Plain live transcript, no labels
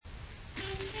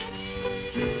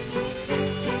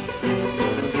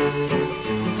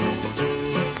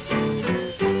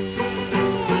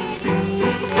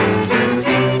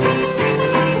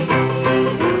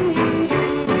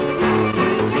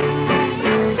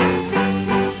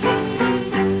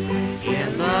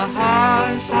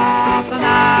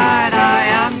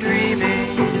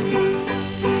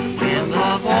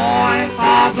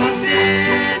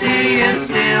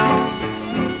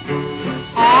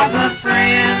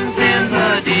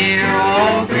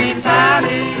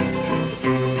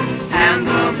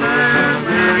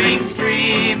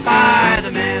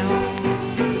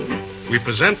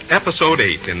present Episode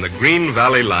 8 in the Green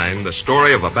Valley Line, the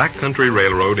story of a backcountry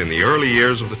railroad in the early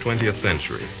years of the 20th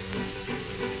century.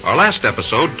 Our last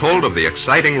episode told of the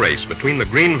exciting race between the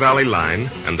Green Valley Line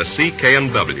and the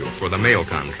CK&W for the mail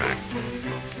contract.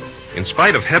 In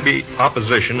spite of heavy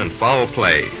opposition and foul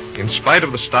play, in spite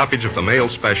of the stoppage of the mail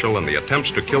special and the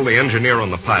attempts to kill the engineer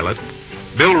on the pilot,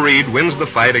 Bill Reed wins the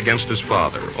fight against his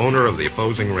father, owner of the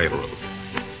opposing railroad.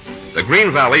 The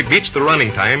Green Valley beats the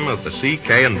running time of the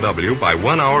CK&W by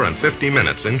 1 hour and 50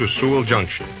 minutes into Sewell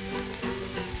Junction.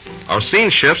 Our scene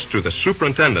shifts to the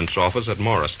superintendent's office at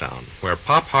Morristown, where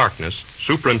Pop Harkness,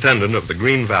 superintendent of the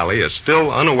Green Valley, is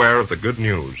still unaware of the good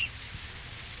news.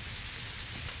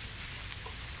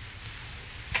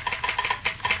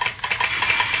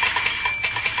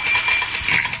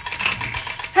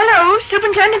 Hello,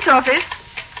 superintendent's office.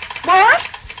 What?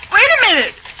 Wait a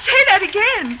minute. Say that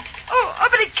again. Oh,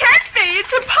 but it can't be.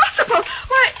 It's impossible.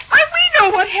 Why, we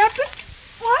know what happened.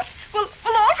 What? Well,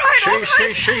 all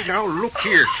right, Say, now, look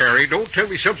here, Carrie. Don't tell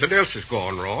me something else has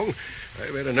gone wrong.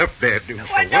 I've had enough bad news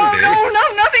for one day.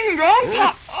 No, nothing wrong,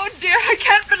 Pop. Oh, dear, I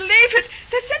can't believe it.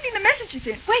 They're sending the messages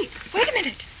in. Wait a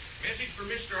minute. Message for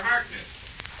Mr. Harkness.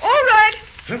 All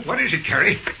right. What is it,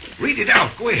 Carrie? Read it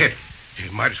out. Go ahead.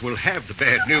 You might as well have the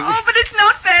bad news. Oh, but it's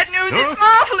not bad news. Huh? It's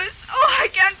marvelous. Oh, I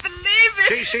can't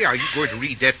believe it. Say, are you going to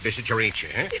read that message or ain't you,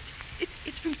 huh?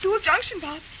 It's from Sewell Junction,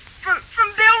 Bob.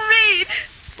 From Bill Reed.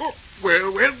 Oh,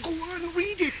 well, go on,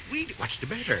 read it. What's the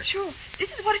matter? Sure.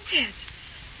 This is what it says.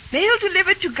 Mail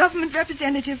delivered to Government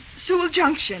Representative Sewell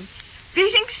Junction.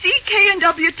 Beating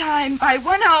CK&W time by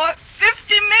 1 hour,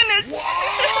 50 minutes.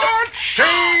 What?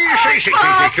 Say,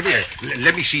 come here.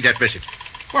 Let me see that message.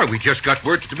 Why, we just got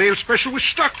word that the mail special was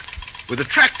stuck, with the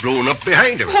track blown up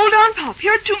behind him. Hold on, Pop.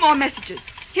 Here are 2 more messages.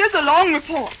 Here's a long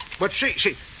report. But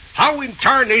say, how in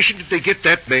tarnation did they get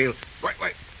that mail? Why,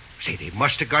 say, they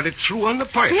must have got it through on the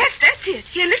pipe. Yes, that's it.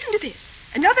 Here, listen to this.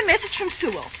 Another message from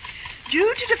Sewell.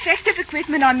 Due to defective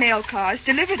equipment on mail cars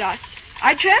delivered us,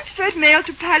 I transferred mail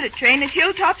to pilot train at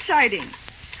Hilltop Siding.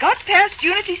 Got past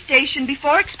Unity Station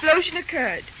before explosion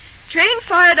occurred. Train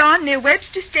fired on near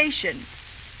Webster Station.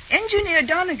 Engineer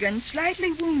Donegan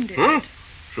slightly wounded. Huh?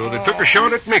 So they took a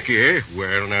shot at Mickey, eh?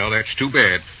 Well, now, that's too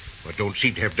bad. But don't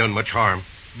seem to have done much harm.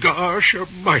 Gosh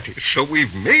almighty, so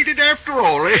we've made it after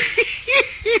all, eh?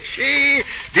 See,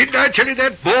 didn't I tell you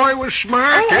that boy was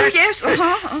smart? Oh, eh? yes,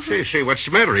 uh-huh. Say, what's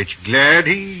the matter? It's glad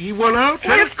he won out,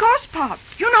 Well, huh? of course, Pop.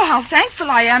 You know how thankful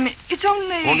I am. It's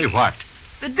only... Only what?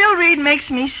 That Bill Reed makes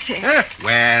me sick.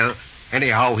 Well,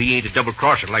 anyhow, he ain't a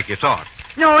double-crosser like you thought.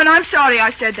 No, and I'm sorry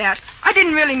I said that. I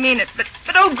didn't really mean it, but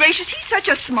oh, gracious, he's such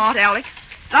a smart aleck.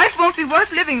 Life won't be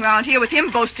worth living around here with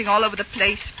him boasting all over the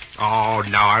place. Oh,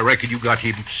 now, I reckon you got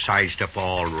him sized up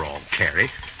all wrong,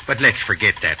 Carrie. But let's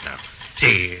forget that now.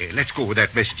 Say, let's go with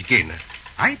that message again.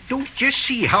 I don't just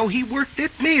see how he worked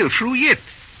that mail through yet.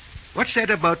 What's that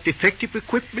about defective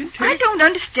equipment? I don't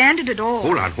understand it at all.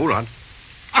 Hold on.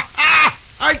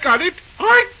 I got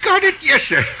it, yes,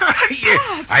 sir.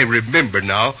 Yeah, I remember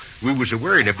now. We was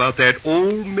a-worrying about that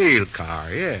old mail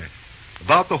car, yeah.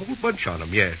 About the whole bunch on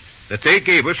them, yes, that they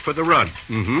gave us for the run.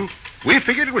 Mm-hmm. We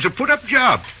figured it was a put-up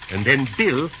job, and then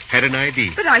Bill had an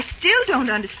idea. But I still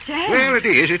don't understand. Well, it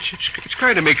is. It's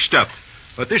kind of mixed up.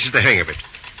 But this is the hang of it.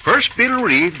 First, Bill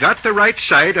Reed got the right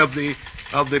side of the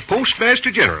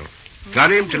Postmaster General.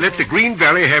 Got him to let the Green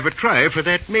Valley have a try for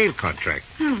that mail contract.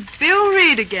 Bill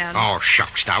Reed again. Oh,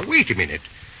 shucks. Now, wait a minute.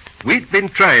 We'd been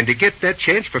trying to get that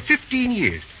chance for 15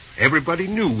 years. Everybody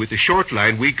knew with the short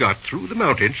line we got through the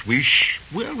mountains, we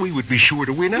would be sure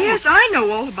to win out. Yes, I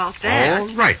know all about that.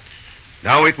 All right.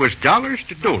 Now, it was dollars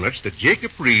to donuts that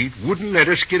Jacob Reed wouldn't let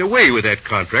us get away with that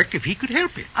contract if he could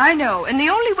help it. I know, and the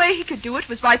only way he could do it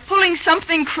was by pulling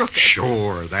something crooked.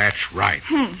 Sure, that's right.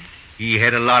 He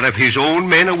had a lot of his own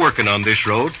men a-working on this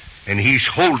road, and he's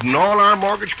holding all our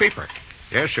mortgage paper.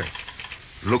 Yes, sir.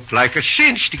 Looked like a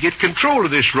cinch to get control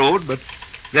of this road, but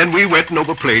then we went and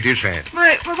overplayed his hand.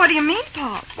 Well, what do you mean,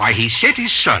 Pop? Why, he sent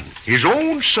his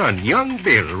own son, young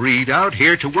Bill Reed, out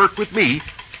here to work with me,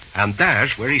 and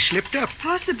that's where he slipped up.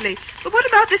 Possibly. But what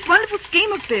about this wonderful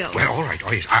scheme of Bill? Well, all right.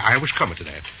 Oh, yes, I was coming to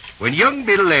that. When young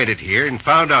Bill landed here and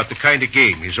found out the kind of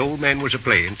game his old man was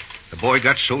a-playing, the boy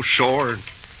got so sore and,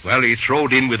 well, he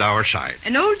throwed in with our side.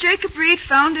 And old Jacob Reed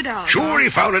found it out. Sure, he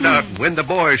found it out. And when the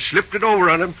boy slipped it over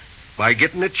on him, by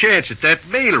getting a chance at that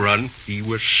mail run, he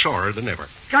was sorer than ever.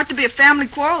 Got to be a family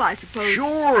quarrel, I suppose.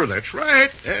 Sure, that's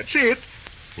right. That's it.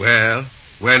 Well,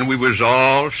 when we was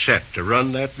all set to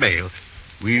run that mail,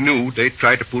 we knew they'd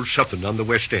try to pull something on the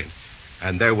west end.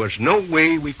 And there was no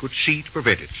way we could see to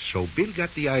prevent it. So Bill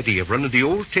got the idea of running the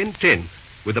old 1010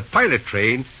 with a pilot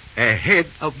train ahead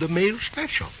of the mail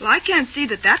special. Well, I can't see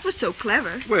that was so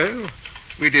clever. Well,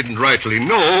 we didn't rightly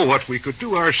know what we could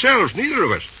do ourselves, neither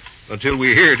of us, until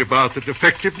we heard about the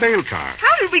defective mail car.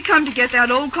 How did we come to get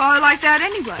that old car like that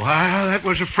anyway? Well, that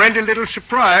was a friendly little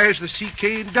surprise the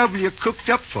CK&W cooked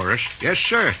up for us. Yes,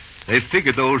 sir. They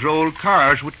figured those old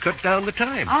cars would cut down the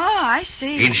time. Oh, I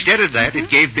see. Instead of that, it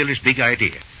gave Bill his big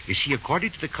idea. You see,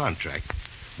 according to the contract,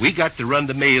 we got to run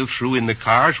the mail through in the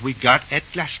cars we got at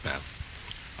Glassmouth.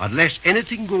 Unless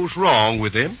anything goes wrong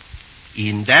with them,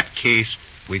 in that case,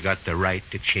 we got the right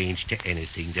to change to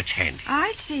anything that's handy.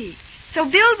 I see. So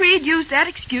Bill Reed used that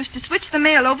excuse to switch the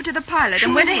mail over to the Pilot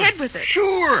and went ahead with it.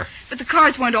 Sure. But the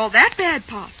cars weren't all that bad,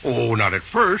 Pop. Oh, not at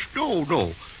first.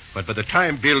 No. But by the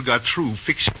time Bill got through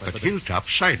fixing the Hilltop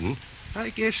siding, I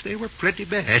guess they were pretty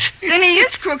bad. Then he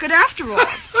is crooked after all.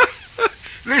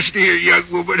 Listen here, young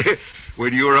woman.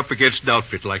 When you're up against an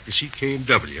outfit like the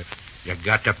CK&W, you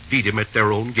got to beat him at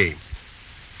their own game.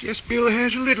 Guess Bill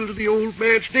has a little of the old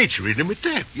man's nature in him at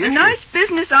that. Yes, a nice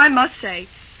business, I must say.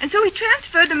 And so he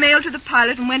transferred the mail to the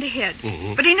Pilot and went ahead.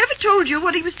 Mm-hmm. But he never told you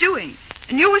what he was doing.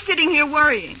 And you were sitting here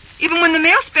worrying. Even when the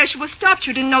mail special was stopped,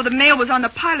 you didn't know the mail was on the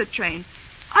Pilot train.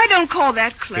 I don't call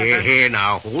that clever. Here,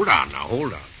 now, hold on.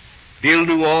 Bill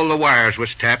knew all the wires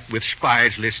was tapped with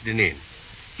spies listening in.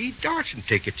 He darsn't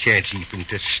take a chance even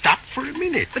to stop for a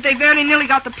minute. But they very nearly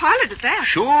got the Pilot at that.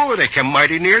 Sure, they come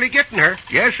mighty nearly getting her.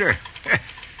 Yes, sir.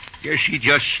 Guess she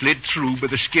just slid through by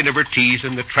the skin of her teeth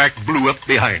and the track blew up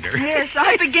behind her. Yes,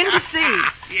 I begin to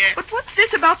see. Yeah. But what's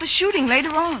this about the shooting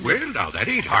later on? Well, now, that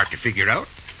ain't hard to figure out.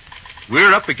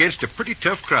 We're up against a pretty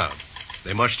tough crowd.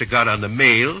 They must have got on the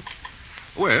mail.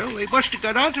 Well, they must have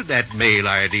got onto that mail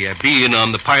idea, being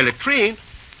on the Pilot train,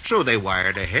 so they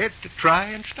wired ahead to try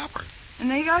and stop her. And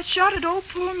they got shot at old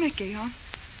poor Mickey, huh?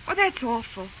 Oh, that's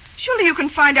awful. Surely you can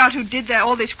find out who did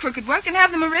all this crooked work and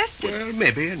have them arrested. Well,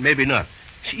 maybe and maybe not.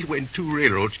 See, when two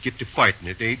railroads get to fighting,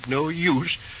 it ain't no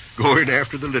use going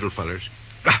after the little fellers.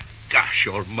 Gosh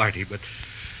almighty, but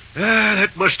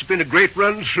that must have been a great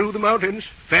run through the mountains.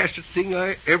 Fastest thing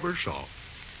I ever saw.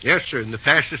 Yes, sir, and the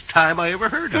fastest time I ever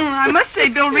heard of. I must say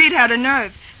Bill Reed had a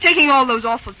nerve, taking all those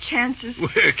awful chances. Well,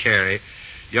 Carrie,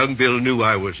 young Bill knew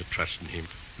I was trusting him.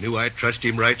 Knew I'd trust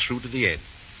him right through to the end.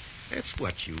 That's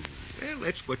what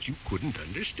you couldn't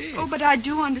understand. Oh, but I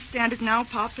do understand it now,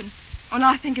 Pop, and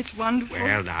I think it's wonderful.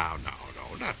 Well, no,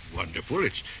 not wonderful.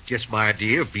 It's just my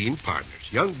idea of being partners.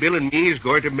 Young Bill and me is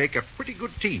going to make a pretty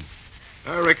good team.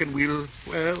 I reckon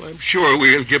I'm sure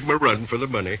we'll give him a run for the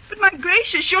money. But my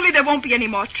gracious, surely there won't be any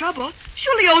more trouble.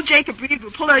 Surely old Jacob Reed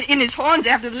will pull in his horns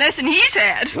after the lesson he's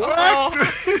had. What?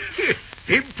 Oh.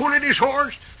 Him pulling his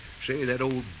horns? Say, that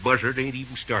old buzzard ain't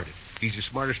even started. He's the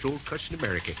smartest old cuss in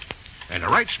America. And a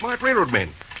right smart railroad man.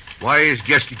 Why, he's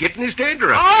just getting his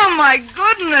dander up. Oh, my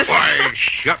goodness. Why,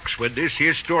 shucks, when this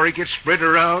here story gets spread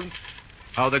around,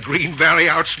 how the Green Valley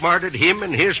outsmarted him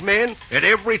and his men at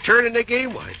every turn in the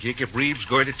game, why, Jacob Reed's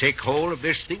going to take hold of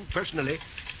this thing personally.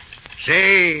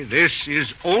 Say, this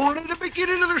is only the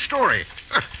beginning of the story.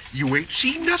 You ain't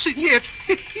seen nothing yet.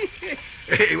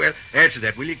 Hey, well, answer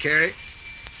that, will you, Carrie?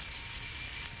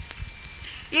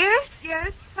 Yes.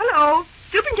 Hello.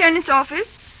 Superintendent's office.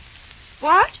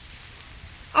 What?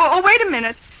 Oh, wait a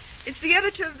minute. It's the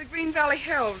editor of the Green Valley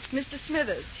Herald, Mr.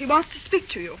 Smithers. He wants to speak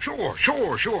to you. Sure.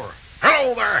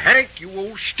 Hello there, Hank, you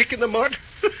old stick in the mud.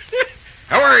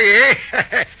 How are you,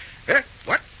 eh? Huh?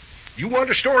 What? You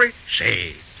want a story?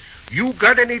 Say, you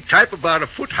got any type about a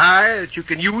foot high that you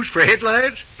can use for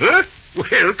headlines? Huh?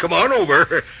 Well, come on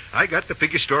over. I got the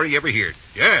biggest story you ever heard.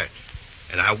 Yeah.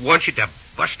 And I want you to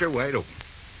bust her wide open.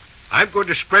 I'm going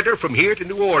to spread her from here to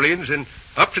New Orleans and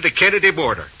up to the Kennedy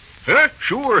border. Huh?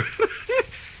 Sure.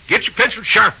 Get your pencil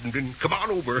sharpened and come on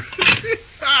over.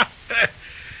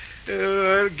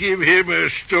 I'll give him a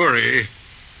story.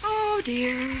 Oh,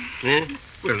 dear. Huh?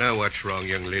 Well, now what's wrong,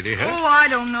 young lady, huh? Oh, I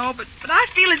don't know, but I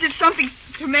feel as if something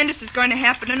tremendous is going to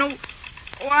happen, and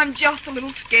I'm just a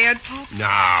little scared, Pop.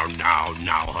 Now,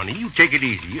 honey, you take it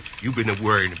easy. You've been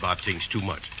worrying about things too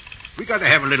much. We got to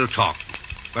have a little talk.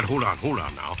 But hold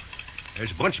on now.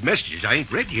 There's a bunch of messages I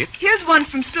ain't read yet. Here's one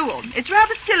from Sewell. It's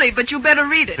rather silly, but you better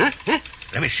read it. Huh?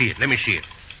 Let me see it.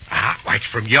 Why, it's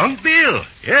from young Bill.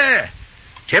 Yeah.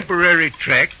 Temporary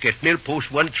track at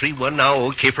Millpost 131 now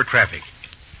okay for traffic.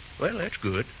 Well, that's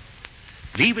good.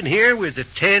 Leaving here with the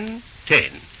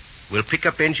 10:10. We'll pick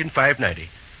up engine 590.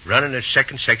 Running a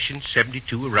second section,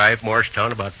 72, arrive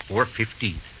Morristown about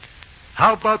 4:15.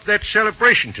 How about that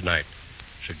celebration tonight?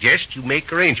 Suggest you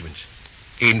make arrangements.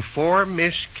 Inform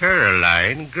Miss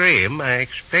Caroline Graham I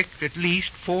expect at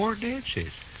least 4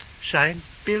 dances. Signed,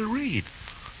 Bill Reed.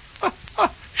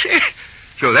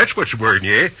 So that's what's worrying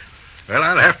you, eh? Well,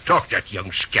 I'll have to talk to that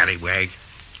young scallywag.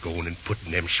 Going and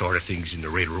putting them sort of things in the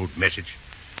railroad message.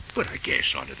 But I guess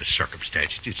under the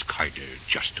circumstances, it's kind of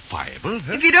justifiable,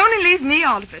 huh? If you'd only leave me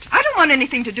out of it. I don't want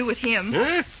anything to do with him.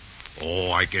 Huh?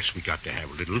 Oh, I guess we got to have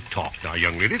a little talk now,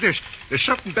 young lady. There's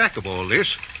something back of all this.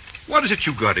 What is it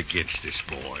you got against this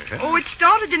boy, huh? Oh, it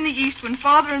started in the East when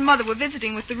Father and Mother were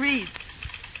visiting with the Reeds.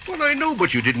 Well, I know,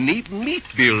 but you didn't even meet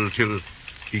Bill till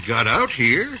he got out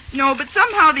here. No, but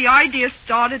somehow the idea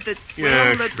started that...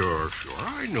 Yeah, well, sure.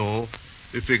 I know.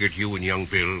 They figured you and young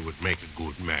Bill would make a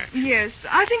good match. Yes,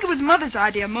 I think it was Mother's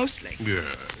idea mostly. Yeah,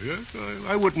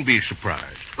 I wouldn't be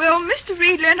surprised. Well, Mr.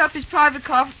 Reed lent us the private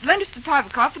car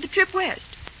for the trip west.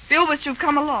 Bill was to have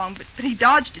come along, but he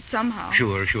dodged it somehow.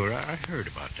 Sure, I heard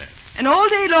about that. And all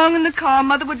day long in the car,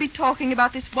 Mother would be talking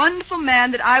about this wonderful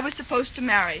man that I was supposed to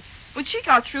marry. When she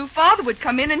got through, Father would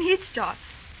come in and he'd start.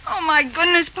 Oh, my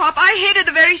goodness, Pop, I hated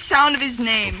the very sound of his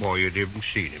name. Before you'd even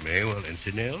seen him, eh? Well,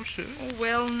 anything else? Oh,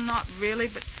 well, not really,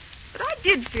 but I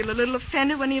did feel a little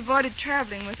offended when he avoided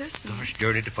traveling with us. Gosh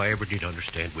darn it, if I ever did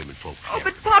understand women folks. Oh,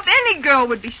 but, Pop, any girl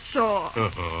would be sore.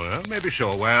 Well, maybe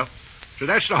so. Well, so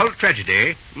that's the whole tragedy,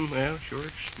 eh? Well, sure,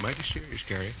 it's mighty serious,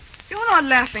 Carrie. You're not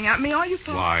laughing at me, are you,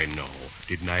 Pop? Why, no.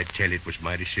 Didn't I tell you it was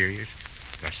mighty serious?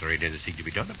 Guess there ain't anything to be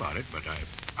done about it, but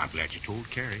I'm glad you told,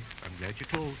 Carrie. I'm glad you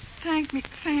told.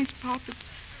 Thanks, Pop.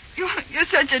 You're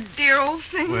such a dear old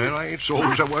thing. Well, I ain't so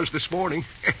old as I was this morning.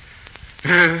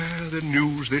 The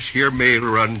news this here mail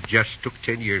run just took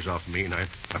 10 years off me, and I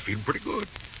feel pretty good.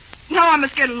 Now I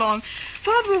must get along.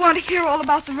 Father will want to hear all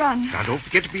about the run. Now, don't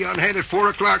forget to be on hand at 4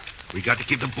 o'clock. We got to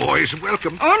give the boys a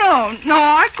welcome. Oh, no,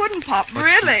 I couldn't, Pop, But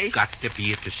really. you got to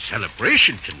be at the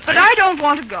celebration tonight. But I don't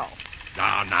want to go.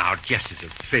 Now, just as a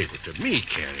favor to me,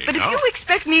 Carrie. But now. if you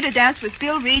expect me to dance with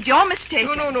Bill Reed, you're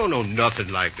mistaken. No, nothing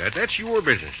like that. That's your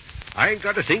business. I ain't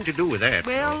got a thing to do with that.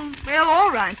 Well,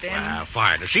 all right, then. Well,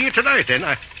 fine. I'll see you tonight, then.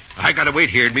 I got to wait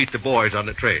here and meet the boys on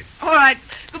the train. All right.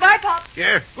 Goodbye, Pop.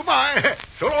 Yeah, goodbye.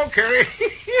 So long, Carrie.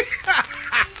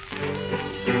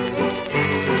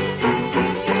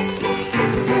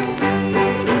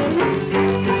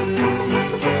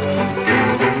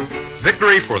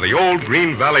 Victory for the old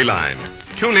Green Valley Line.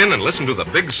 Tune in and listen to the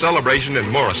big celebration in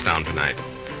Morristown tonight.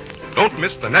 Don't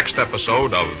miss the next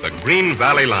episode of The Green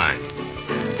Valley Line.